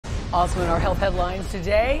Also in our health headlines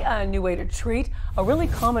today, a new way to treat a really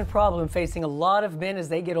common problem facing a lot of men as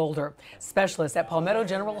they get older. Specialists at Palmetto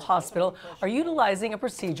General Hospital are utilizing a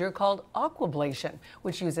procedure called aquablation,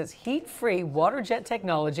 which uses heat-free water jet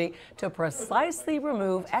technology to precisely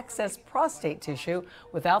remove excess prostate tissue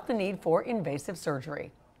without the need for invasive surgery.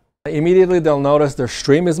 Immediately they'll notice their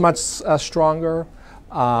stream is much stronger.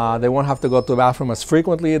 They won't have to go to the bathroom as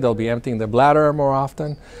frequently. They'll be emptying their bladder more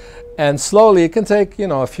often. And slowly, it can take,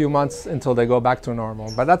 a few months until they go back to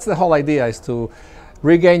normal. But that's the whole idea, is to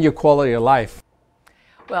regain your quality of life.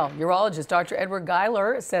 Well, urologist Dr. Edward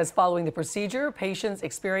Geiler says following the procedure, patients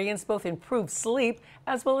experience both improved sleep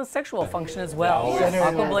as well as sexual function as well.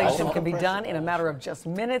 Aquablation can be done in a matter of just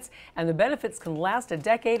minutes, and the benefits can last a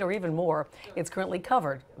decade or even more. It's currently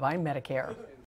covered by Medicare.